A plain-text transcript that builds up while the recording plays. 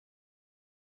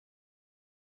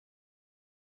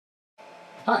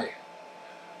Hi,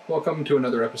 welcome to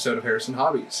another episode of Harrison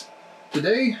Hobbies.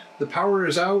 Today, the power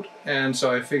is out, and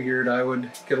so I figured I would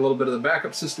get a little bit of the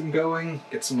backup system going,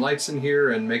 get some lights in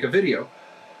here, and make a video.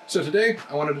 So today,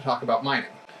 I wanted to talk about mining.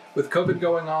 With COVID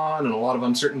going on and a lot of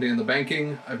uncertainty in the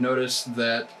banking, I've noticed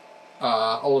that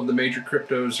all of the major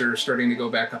cryptos are starting to go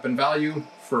back up in value.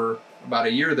 For about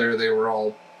a year there, they were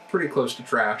all pretty close to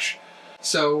trash.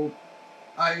 So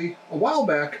a while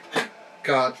back,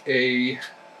 got a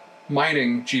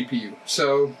mining GPU.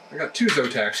 So I got two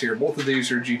Zotacs here. Both of these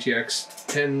are GTX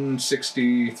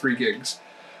 1060 3 gigs.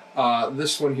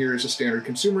 This one here is a standard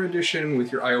consumer edition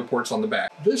with your I/O ports on the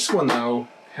back. This one though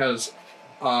has,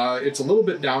 it's a little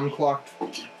bit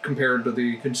downclocked compared to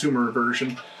the consumer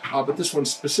version, but this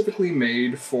one's specifically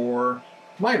made for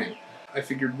mining. I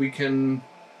figured we can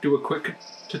do a quick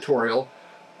tutorial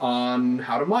on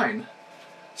how to mine.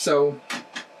 So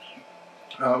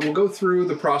we'll go through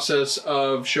the process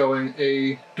of showing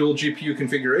a dual GPU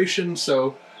configuration.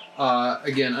 So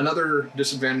again, another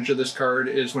disadvantage of this card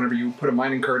is whenever you put a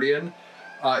mining card in,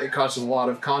 it causes a lot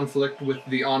of conflict with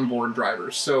the onboard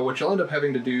drivers. So what you'll end up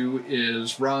having to do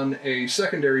is run a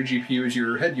secondary GPU as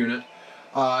your head unit.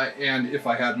 And if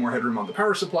I had more headroom on the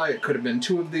power supply, it could have been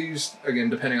two of these,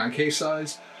 again, depending on case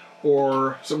size.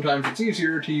 Or sometimes it's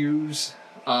easier to use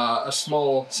a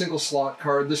small single slot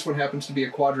card. This one happens to be a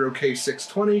Quadro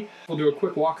K620. We'll do a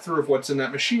quick walkthrough of what's in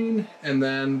that machine, and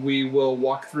then we will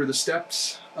walk through the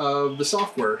steps of the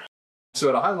software. So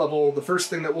at a high level, the first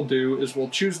thing that we'll do is we'll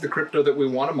choose the crypto that we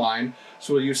want to mine.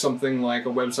 So we'll use something like a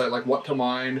website like What to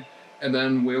Mine, and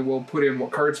then we will put in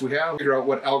what cards we have, figure out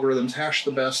what algorithms hash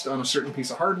the best on a certain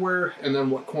piece of hardware, and then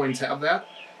what coins have that.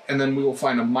 And then we will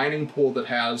find a mining pool that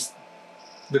has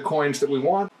the coins that we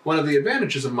want. One of the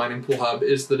advantages of Mining Pool Hub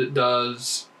is that it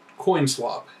does coin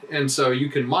swap. And so you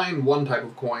can mine one type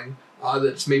of coin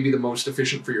that's maybe the most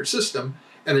efficient for your system,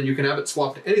 and then you can have it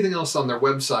swapped to anything else on their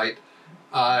website,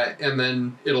 and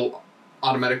then it'll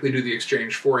automatically do the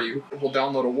exchange for you. We'll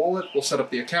download a wallet, we'll set up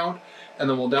the account, and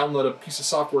then we'll download a piece of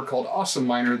software called Awesome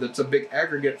Miner that's a big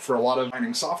aggregate for a lot of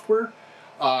mining software,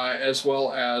 as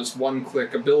well as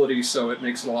one-click ability, so it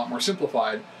makes it a lot more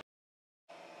simplified.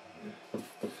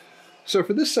 So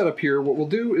for this setup here, what we'll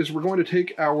do is we're going to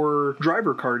take our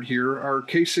driver card here, our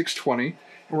K620,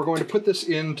 and we're going to put this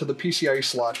into the PCIe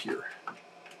slot here.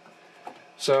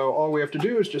 So all we have to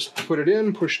do is just put it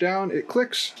in, push down, it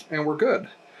clicks, and we're good.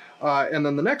 And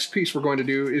then the next piece we're going to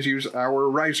do is use our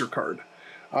riser card.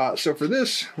 So for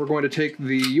this, we're going to take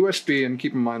the USB, and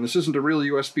keep in mind this isn't a real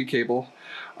USB cable,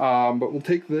 but we'll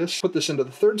take this, put this into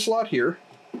the third slot here,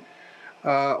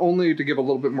 only to give a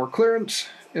little bit more clearance,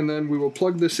 and then we will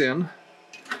plug this in.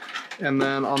 And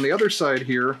then on the other side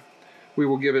here, we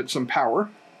will give it some power.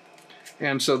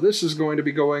 And so this is going to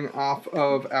be going off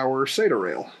of our SATA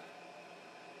rail.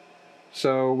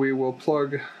 So we will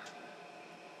plug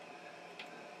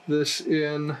this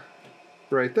in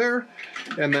right there.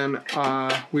 And then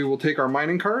we will take our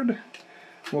mining card.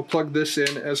 We'll plug this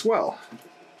in as well.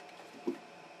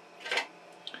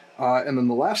 And then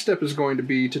the last step is going to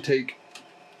be to take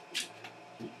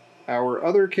our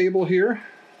other cable here.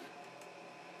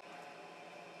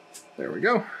 There we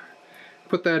go.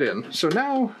 Put that in. So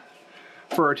now,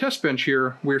 for our test bench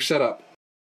here, we're set up.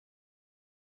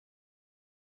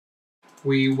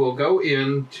 We will go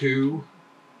into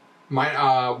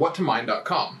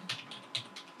whattomine.com.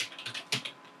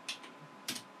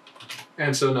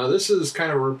 And so now this is kind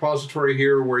of a repository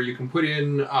here where you can put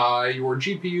in your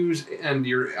GPUs and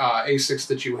your ASICs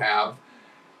that you have.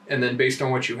 And then based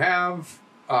on what you have,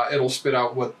 it'll spit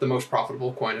out what the most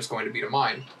profitable coin is going to be to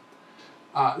mine.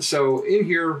 So in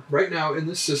here, right now in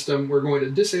this system, we're going to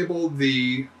disable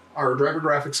our driver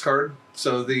graphics card,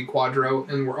 so the Quadro,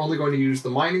 and we're only going to use the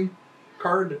mining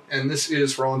card, and this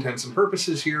is, for all intents and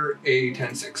purposes here, a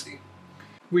 1060.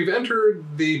 We've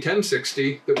entered the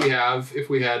 1060 that we have. If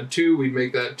we had two, we'd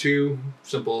make that 2,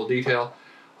 simple detail.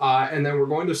 And then we're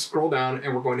going to scroll down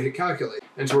and we're going to hit calculate.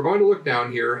 And so we're going to look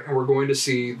down here and we're going to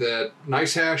see that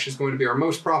NiceHash is going to be our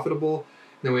most profitable.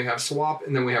 Then we have Swap,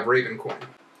 and then we have RavenCoin.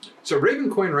 So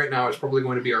RavenCoin right now is probably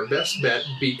going to be our best bet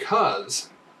because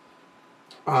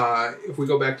if we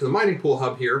go back to the Mining Pool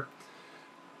Hub here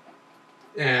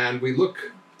and we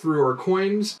look through our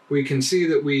coins, we can see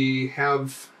that we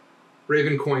have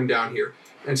RavenCoin down here.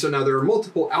 And so now there are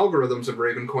multiple algorithms of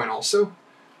RavenCoin also.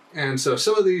 And so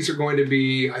some of these are going to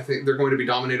be, I think they're going to be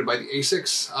dominated by the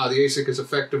ASICs. The ASIC is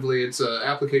effectively, it's an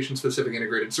application-specific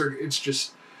integrated circuit.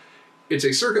 It's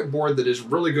a circuit board that is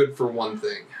really good for one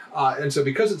thing. And so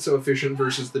because it's so efficient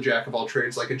versus the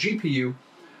jack-of-all-trades like a GPU,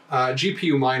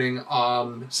 GPU mining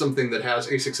on something that has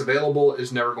ASICs available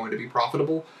is never going to be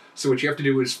profitable. So what you have to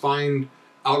do is find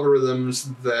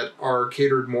algorithms that are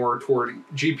catered more toward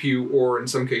GPU or in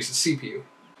some cases CPU.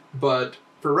 But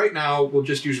for right now, we'll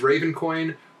just use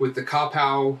RavenCoin with the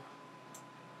Kapow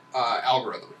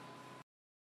algorithm.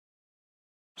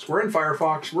 So we're in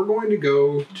Firefox. We're going to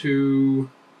go to,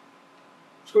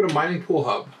 let's go to Mining Pool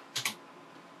Hub.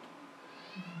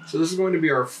 So this is going to be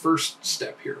our first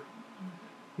step here.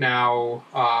 Now,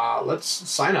 let's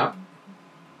sign up.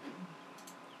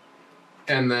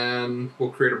 And then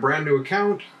we'll create a brand new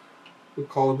account. We'll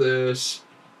call this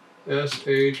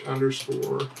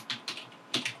sh_hobbies.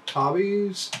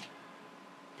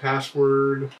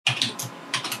 Password.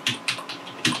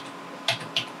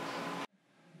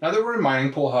 Now that we're in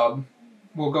Mining Pool Hub,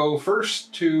 we'll go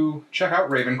first to check out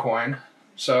RavenCoin.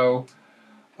 So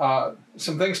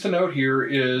some things to note here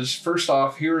is, first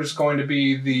off, here is going to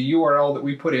be the URL that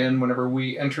we put in whenever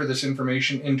we enter this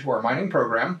information into our mining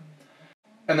program.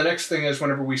 And the next thing is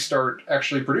whenever we start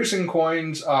actually producing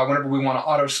coins, whenever we want to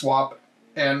auto swap.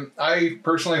 And I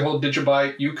personally hold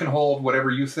DigiByte. You can hold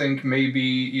whatever you think may be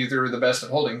either the best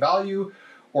at holding value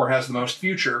or has the most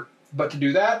future. But to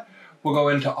do that, we'll go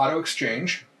into auto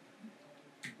exchange.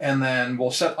 And then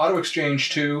we'll set auto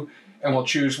exchange to, and we'll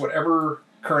choose whatever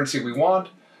currency we want.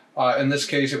 In this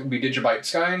case, it would be DigiByte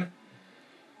Skyne.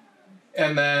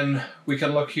 And then we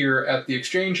can look here at the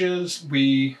exchanges.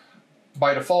 We,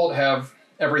 by default, have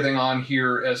everything on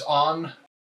here as on.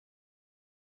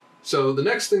 So the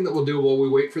next thing that we'll do while we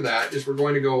wait for that is we're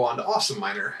going to go on to Awesome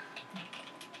Miner.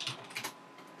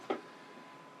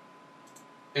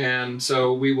 And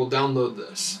so we will download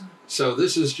this. So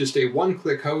this is just a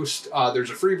one-click host.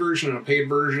 There's a free version and a paid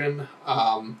version.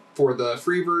 For the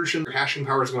free version, your hashing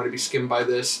power is going to be skimmed by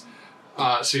this.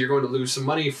 So you're going to lose some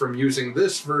money from using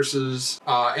this versus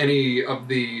any of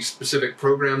the specific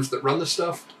programs that run this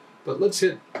stuff. But let's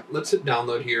hit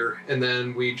download here, and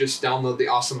then we just download the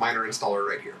Awesome Miner installer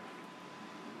right here.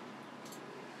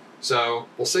 So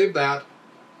we'll save that,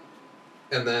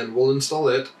 and then we'll install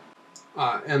it,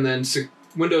 and then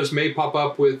Windows may pop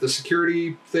up with the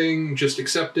security thing. Just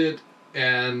accept it,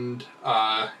 and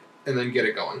then get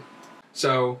it going.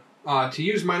 So to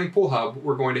use Mining Pool Hub,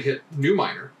 we're going to hit New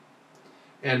Miner.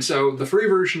 And so the free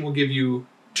version will give you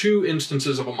 2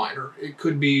 instances of a miner. It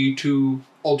could be 2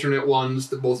 alternate ones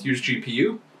that both use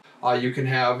GPU. You can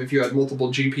have, if you had multiple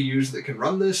GPUs that can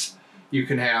run this, you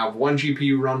can have one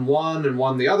GPU run one and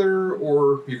one the other,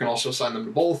 or you can also assign them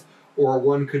to both, or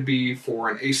one could be for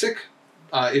an ASIC,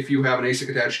 if you have an ASIC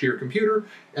attached to your computer,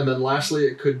 and then lastly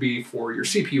it could be for your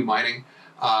CPU mining,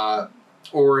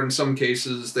 or in some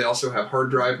cases they also have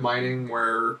hard drive mining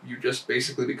where you just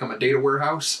basically become a data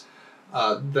warehouse.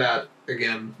 That,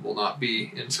 again, will not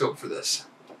be in scope for this.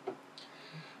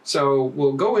 So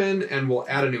we'll go in and we'll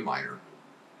add a new miner.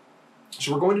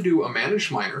 So we're going to do a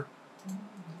managed miner,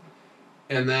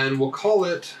 and then we'll call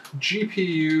it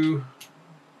GPU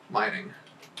mining.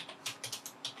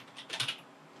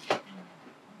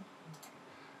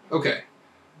 Okay,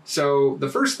 so the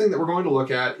first thing that we're going to look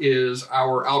at is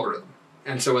our algorithm.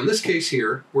 And so in this case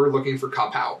here, we're looking for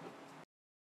Kapow.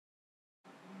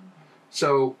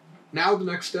 So now the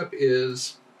next step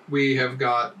is we have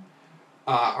got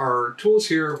our tools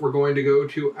here. We're going to go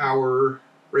to our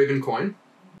RavenCoin.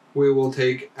 We will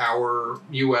take our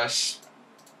US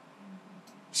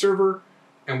server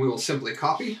and we will simply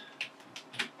copy.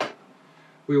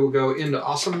 We will go into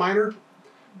Awesome Miner.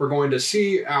 We're going to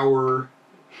see our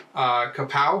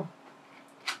Kapow.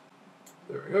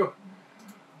 There we go.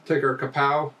 Take our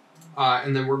Kapow.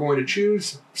 And then we're going to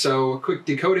choose, so a quick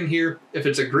decoding here, if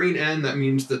it's a green N, that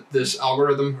means that this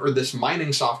algorithm or this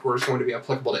mining software is going to be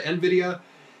applicable to NVIDIA.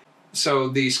 So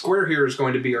the square here is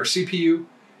going to be our CPU,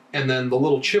 and then the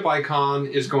little chip icon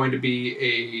is going to be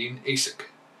an ASIC.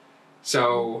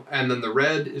 So, and then the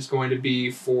red is going to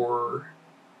be for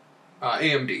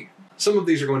AMD. Some of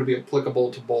these are going to be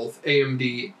applicable to both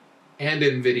AMD and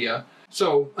NVIDIA.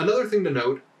 So another thing to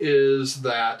note is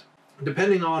that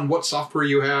depending on what software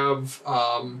you have,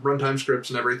 runtime scripts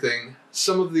and everything,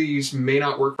 some of these may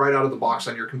not work right out of the box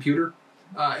on your computer.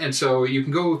 And so you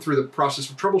can go through the process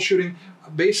of troubleshooting.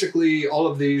 Basically, all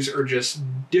of these are just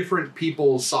different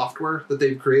people's software that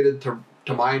they've created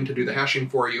to mine to do the hashing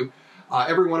for you.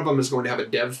 Every one of them is going to have a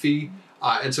dev fee.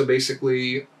 And so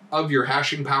basically, of your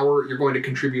hashing power, you're going to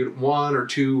contribute 1 or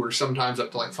 2 or sometimes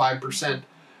up to like 5%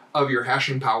 of your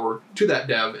hashing power to that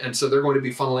dev. And so they're going to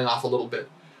be funneling off a little bit.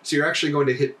 So you're actually going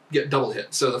to get double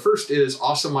hit. So the first is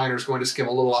Awesome Miner is going to skim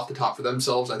a little off the top for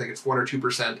themselves. I think it's 1 or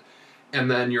 2%.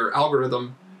 And then your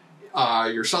algorithm,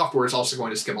 your software is also going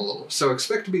to skim a little. So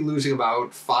expect to be losing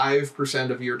about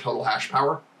 5% of your total hash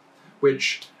power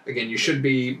which, again, you should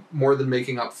be more than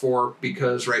making up for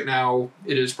because right now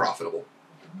it is profitable.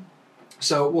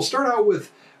 So we'll start out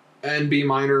with NB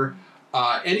Miner.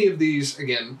 Any of these,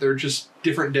 again, they're just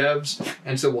different devs,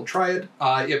 and so we'll try it.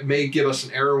 It may give us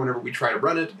an error whenever we try to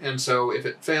run it, and so if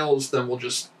it fails, then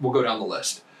we'll go down the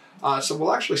list. So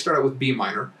we'll actually start out with B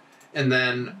Miner, and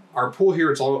then our pool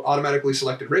here, it's all automatically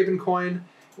selected RavenCoin.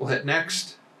 We'll hit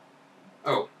next.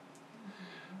 Oh,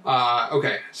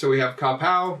 okay. So we have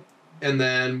Kapow, and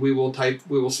then we will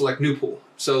select new pool.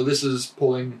 So this is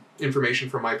pulling information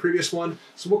from my previous one.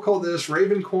 So we'll call this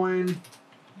RavenCoin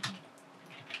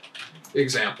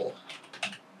example.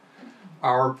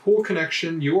 Our pool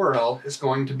connection URL is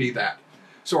going to be that.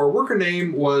 So our worker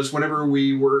name was, whenever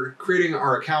we were creating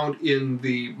our account in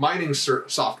the mining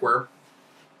software,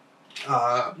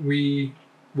 we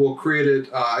will create it,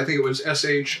 I think it was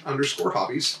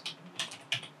sh_hobbies.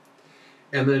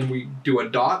 And then we do a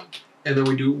dot, and then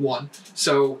we do 1.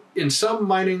 So in some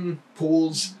mining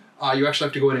pools, you actually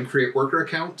have to go in and create worker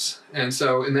accounts. And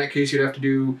so in that case, you'd have to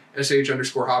do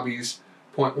sh_hobbies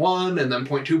 0.1, and then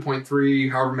 0.2,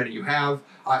 0.3, however many you have.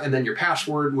 And then your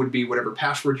password would be whatever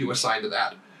password you assign to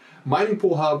that. Mining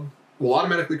Pool Hub will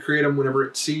automatically create them whenever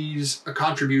it sees a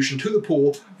contribution to the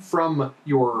pool from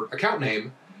your account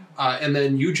name. And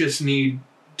then you just need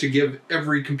to give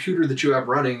every computer that you have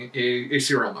running a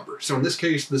serial number. So in this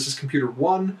case, this is computer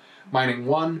 1, mining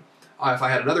 1. If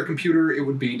I had another computer, it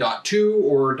would be .2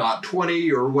 or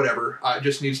 .20 or whatever. It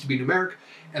just needs to be numeric.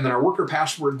 And then our worker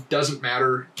password doesn't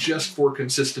matter. Just for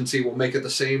consistency, we'll make it the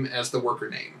same as the worker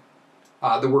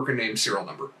name serial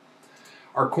number.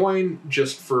 Our coin,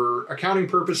 just for accounting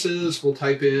purposes, we'll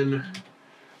type in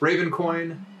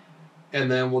RavenCoin, and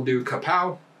then we'll do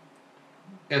Kapow.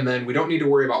 And then we don't need to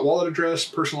worry about wallet address,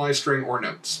 personalized string, or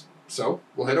notes. So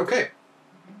we'll hit OK.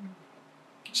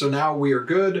 So now we are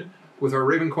good with our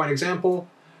RavenCoin example.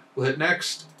 We'll hit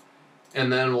next,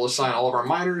 and then we'll assign all of our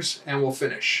miners, and we'll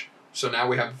finish. So now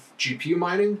we have GPU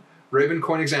mining,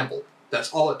 RavenCoin example. That's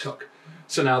all it took.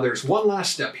 So now there's one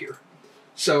last step here.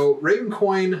 So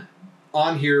RavenCoin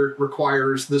on here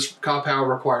requires, this Kapow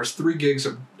requires 3 gigs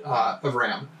of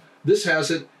RAM. This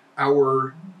has it.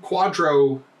 Our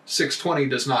Quadro 620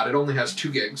 does not. It only has 2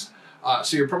 gigs.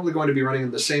 So you're probably going to be running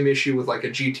the same issue with like a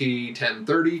GT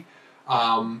 1030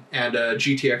 and a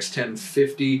GTX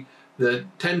 1050. The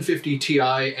 1050 Ti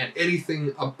and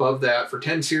anything above that for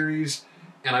 10 series,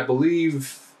 and I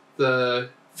believe the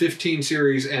 15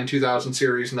 series and 2000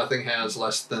 series, nothing has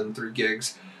less than 3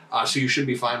 gigs. So you should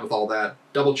be fine with all that.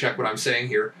 Double check what I'm saying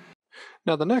here.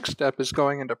 Now the next step is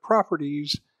going into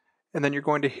Properties, and then you're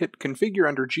going to hit Configure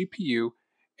under GPU,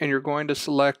 and you're going to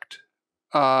select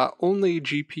only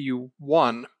GPU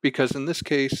 1, because in this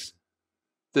case,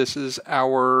 this is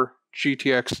our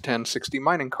GTX 1060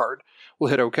 mining card. We'll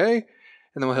hit OK, and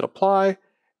then we'll hit Apply,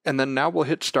 and then now we'll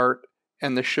hit Start,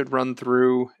 and this should run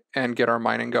through and get our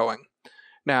mining going.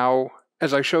 Now,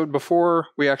 as I showed before,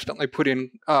 we accidentally put in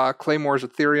Claymore's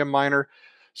Ethereum miner,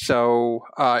 so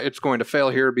it's going to fail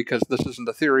here because this isn't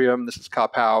Ethereum, this is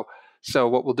Kapow. So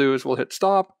what we'll do is we'll hit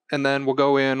Stop, and then we'll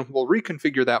go in, we'll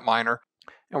reconfigure that miner,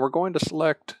 and we're going to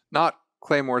select not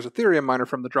Claymore's Ethereum miner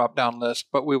from the drop-down list,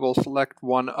 but we will select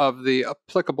one of the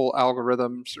applicable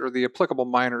algorithms or the applicable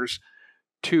miners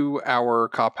to our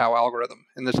Kapow algorithm,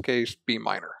 in this case, B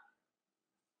miner.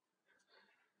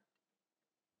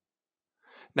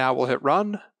 Now we'll hit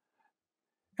Run,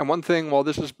 and one thing while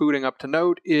this is booting up to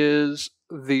note is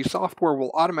the software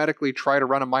will automatically try to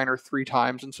run a miner 3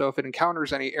 times, and so if it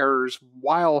encounters any errors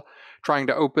while trying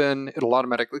to open, it'll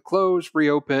automatically close,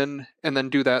 reopen, and then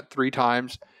do that 3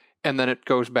 times, and then it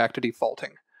goes back to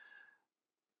defaulting.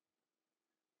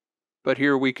 But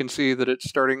here we can see that it's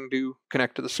starting to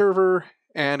connect to the server,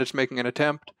 and it's making an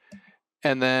attempt,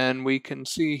 and then we can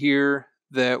see here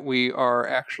that we are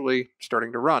actually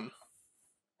starting to run.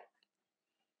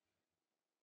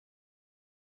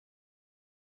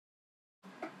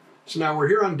 So now we're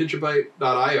here on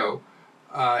DigiByte.io,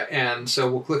 and so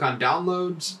we'll click on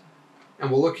Downloads,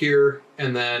 and we'll look here,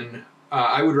 and then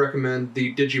I would recommend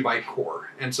the DigiByte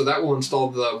core. And so that will install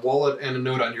the wallet and a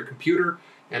node on your computer,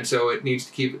 and so it needs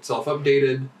to keep itself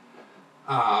updated.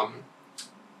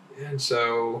 And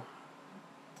so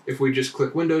if we just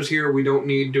click Windows here, we don't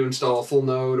need to install a full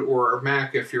node, or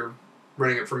Mac if you're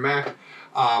running it from Mac.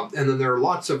 And then there are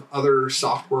lots of other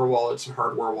software wallets and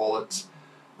hardware wallets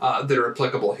that are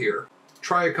applicable here.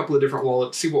 Try a couple of different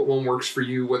wallets, see what one works for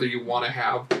you, whether you want to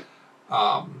have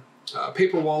a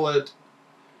paper wallet,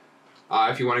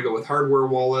 if you want to go with hardware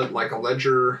wallet like a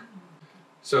ledger.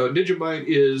 So DigiByte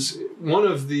is one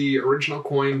of the original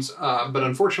coins, but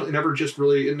unfortunately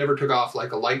it never took off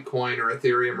like a Litecoin or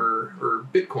Ethereum or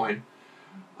Bitcoin.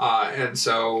 And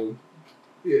so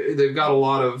they've got a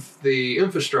lot of the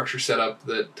infrastructure set up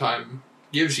that time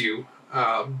gives you,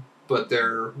 but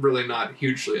they're really not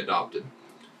hugely adopted.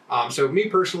 So me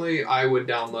personally, I would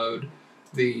download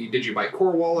the DigiByte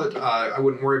Core wallet. I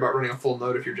wouldn't worry about running a full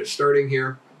node if you're just starting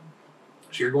here.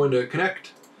 So you're going to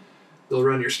connect, you'll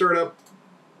run your startup,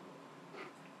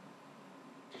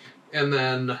 and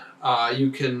then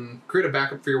you can create a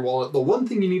backup for your wallet. The one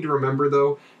thing you need to remember,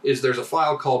 though, is there's a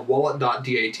file called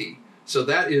wallet.dat. So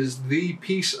that is the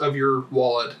piece of your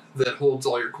wallet that holds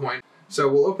all your coin. So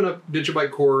we'll open up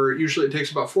DigiByte Core. Usually it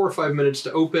takes about 4 or 5 minutes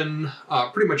to open,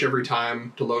 pretty much every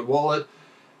time to load wallet.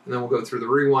 And then we'll go through the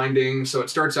rewinding. So it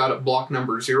starts out at block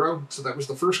number 0. So that was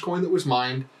the first coin that was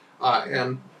mined.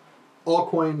 And all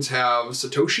coins have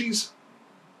Satoshis.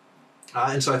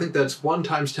 And so I think that's 1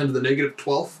 times 10 to the negative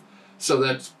 12th. So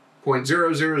that's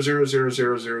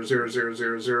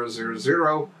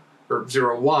 0.0000000000000 or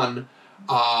 01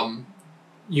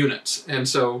 units. And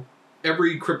so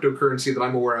every cryptocurrency that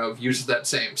I'm aware of uses that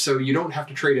same. So you don't have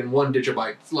to trade in one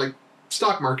DigiByte, like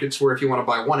stock markets where if you want to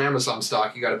buy one Amazon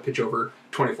stock, you got to pitch over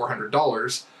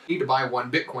 $2,400. You need to buy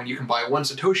one Bitcoin, you can buy 1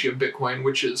 Satoshi of Bitcoin,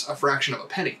 which is a fraction of a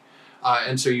penny.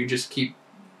 And so you just keep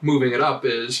moving it up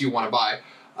as you want to buy.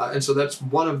 And so that's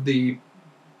one of the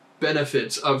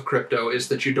benefits of crypto, is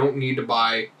that you don't need to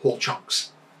buy whole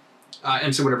chunks.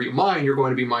 And so whenever you mine, you're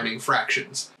going to be mining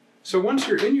fractions. So once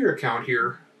you're in your account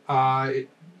here,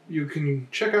 you can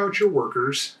check out your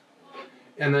workers,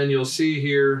 and then you'll see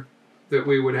here that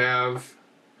we would have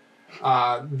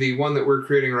the one that we're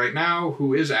creating right now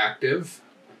who is active.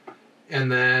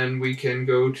 And then we can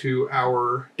go to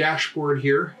our dashboard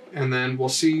here, and then we'll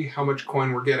see how much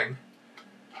coin we're getting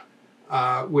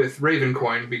with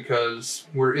RavenCoin, because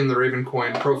we're in the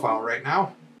RavenCoin profile right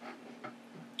now.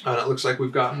 And it looks like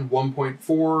we've gotten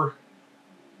 1.4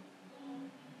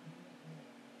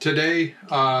 today.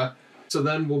 So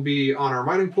then we'll be on our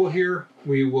mining pool here.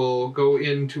 We will go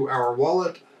into our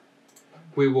wallet.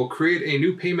 We will create a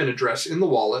new payment address in the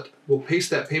wallet. We'll paste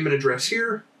that payment address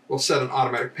here. We'll set an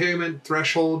automatic payment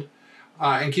threshold.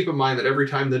 And keep in mind that every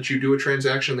time that you do a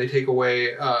transaction, they take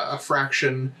away a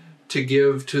fraction to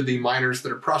give to the miners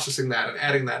that are processing that and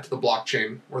adding that to the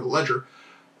blockchain or the ledger.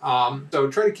 So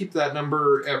try to keep that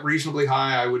number at reasonably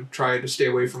high. I would try to stay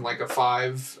away from like a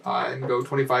 5 and go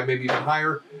 25, maybe even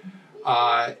higher.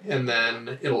 And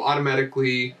then it'll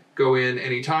automatically go in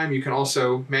anytime. You can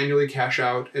also manually cash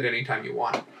out at any time you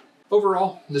want.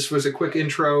 Overall, this was a quick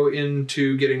intro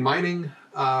into getting mining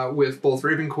with both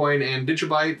RavenCoin and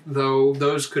DigiByte, though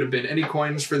those could have been any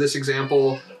coins for this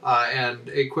example, and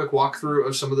a quick walkthrough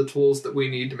of some of the tools that we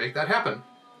need to make that happen.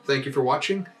 Thank you for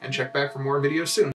watching, and check back for more videos soon.